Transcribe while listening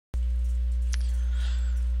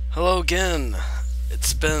Hello again.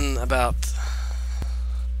 It's been about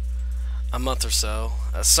a month or so.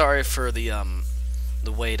 Sorry for the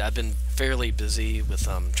wait. I've been fairly busy with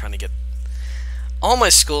trying to get all my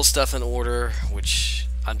school stuff in order, which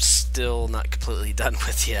I'm still not completely done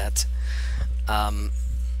with yet. Um,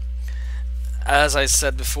 as I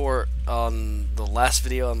said before on the last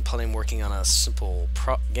video, I'm planning on working on a simple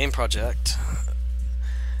game project,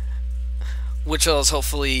 which I was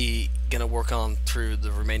hopefully gonna work on through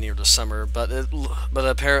the remainder of the summer. But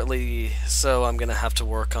apparently, so I'm gonna have to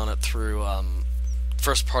work on it through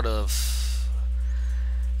first part of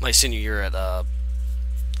my senior year at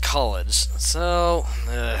college. So,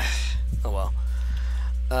 oh well.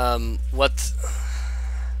 What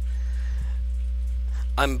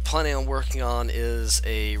I'm planning on working on is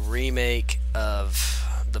a remake of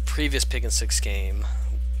the previous Pig and Six game.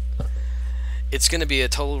 It's going to be a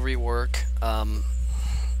total rework.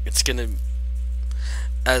 It's going to,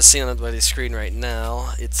 as seen on the screen right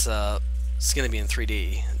now, it's going to be in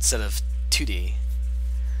 3D instead of 2D.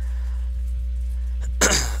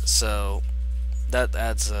 So that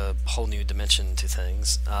adds a whole new dimension to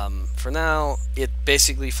things. For now, it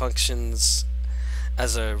basically functions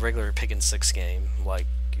as a regular Pig and Six game. Like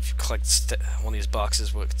if you collect one of these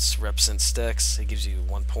boxes which represents sticks, it gives you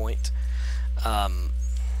 1 point.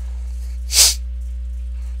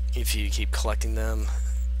 If you keep collecting them,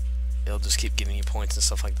 it'll just keep giving you points and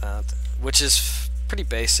stuff like that, which is pretty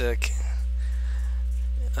basic.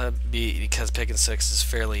 Because Pig and Six is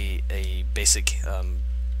fairly a basic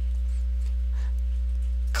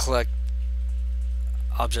collect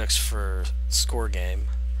objects for score game.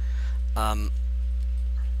 Let's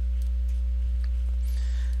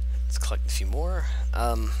collect a few more.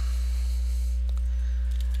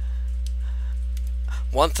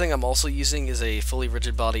 One thing I'm also using is a fully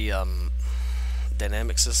rigid body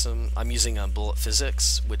dynamic system. I'm using bullet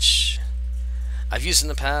physics, which I've used in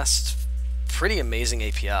the past. Pretty amazing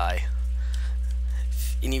API.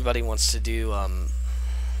 If anybody wants to do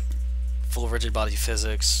full rigid body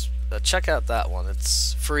physics, check out that one.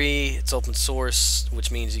 It's free, it's open source,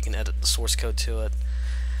 which means you can edit the source code to it,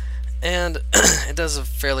 and it does a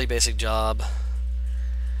fairly basic job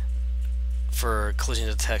for collision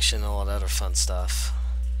detection and all that other fun stuff,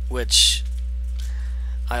 which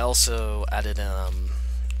I also added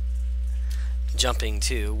jumping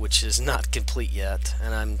too, which is not complete yet,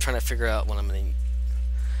 and I'm trying to figure out what I'm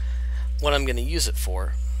going to use it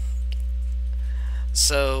for.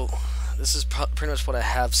 So this is pretty much what I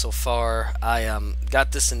have so far. I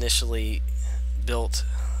got this initially built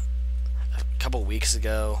a couple weeks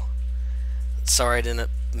ago. Sorry I didn't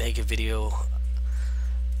make a video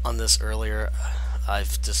on this earlier.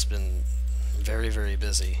 I've just been very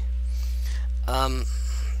busy.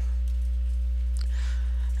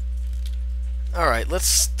 Alright,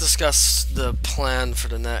 let's discuss the plan for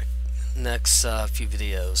the next few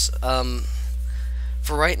videos.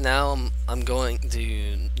 For right now, I'm going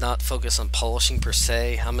to not focus on polishing per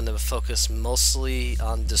se. I'm going to focus mostly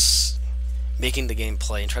on just making the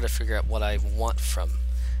gameplay and try to figure out what I want from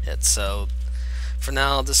it. So, for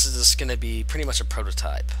now, this is just going to be pretty much a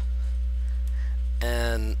prototype.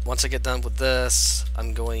 And once I get done with this,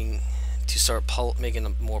 I'm going to start making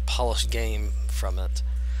a more polished game from it.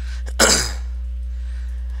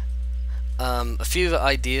 A few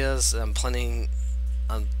ideas I'm planning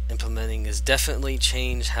on implementing is definitely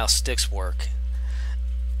change how sticks work.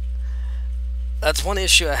 That's one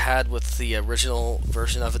issue I had with the original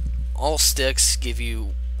version of it. All sticks give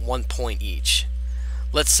you 1 point each.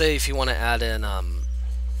 Let's say if you want to add in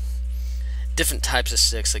different types of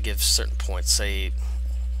sticks that give certain points, say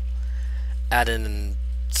add in,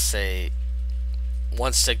 say,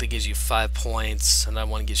 one stick that gives you 5 points, another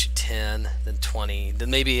one gives you 10, then 20, then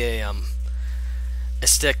maybe a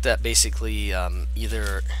stick that basically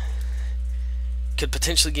either could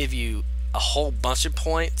potentially give you a whole bunch of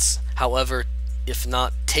points, however, if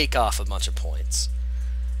not, take off a bunch of points.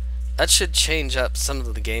 That should change up some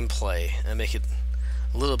of the gameplay and make it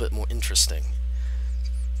a little bit more interesting.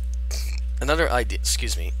 Another idea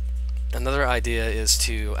is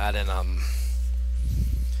to add in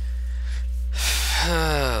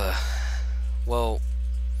well,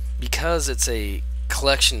 because it's a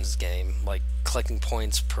collections game, like collecting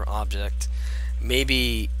points per object,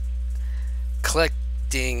 maybe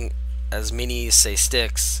collecting as many, say,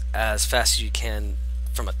 sticks as fast as you can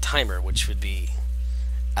from a timer, which would be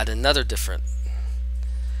add another difference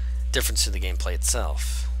to the gameplay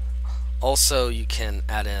itself. Also, you can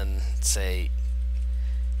add in, say,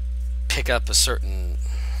 pick up a certain,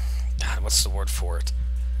 God, what's the word for it?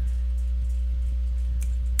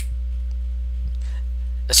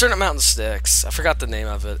 a certain amount of sticks. I forgot the name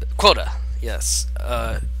of it. Quota. Yes.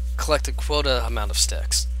 Collect a quota amount of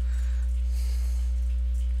sticks.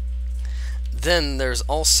 Then there's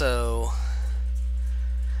also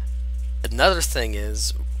another thing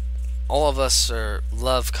is all of us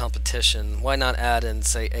love competition. Why not add in,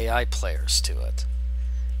 say, AI players to it?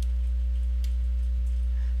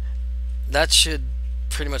 That should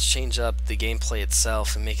pretty much change up the gameplay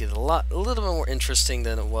itself and make it a little bit more interesting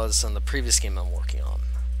than it was on the previous game I'm working on.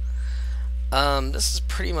 This is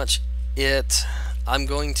pretty much it. I'm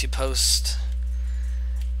going to post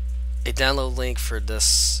a download link for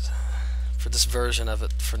this version of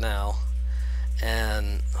it for now,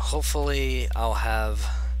 and hopefully I'll have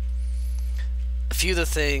a few of the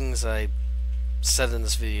things I said in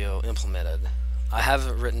this video implemented. I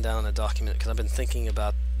haven't written down a document because I've been thinking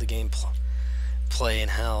about the gameplay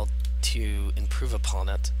and how to improve upon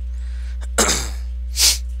it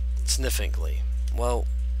significantly. Well,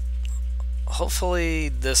 hopefully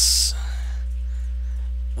this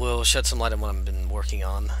will shed some light on what I've been working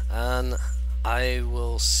on, and I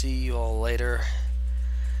will see you all later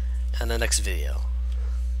in the next video.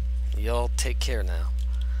 Y'all take care now.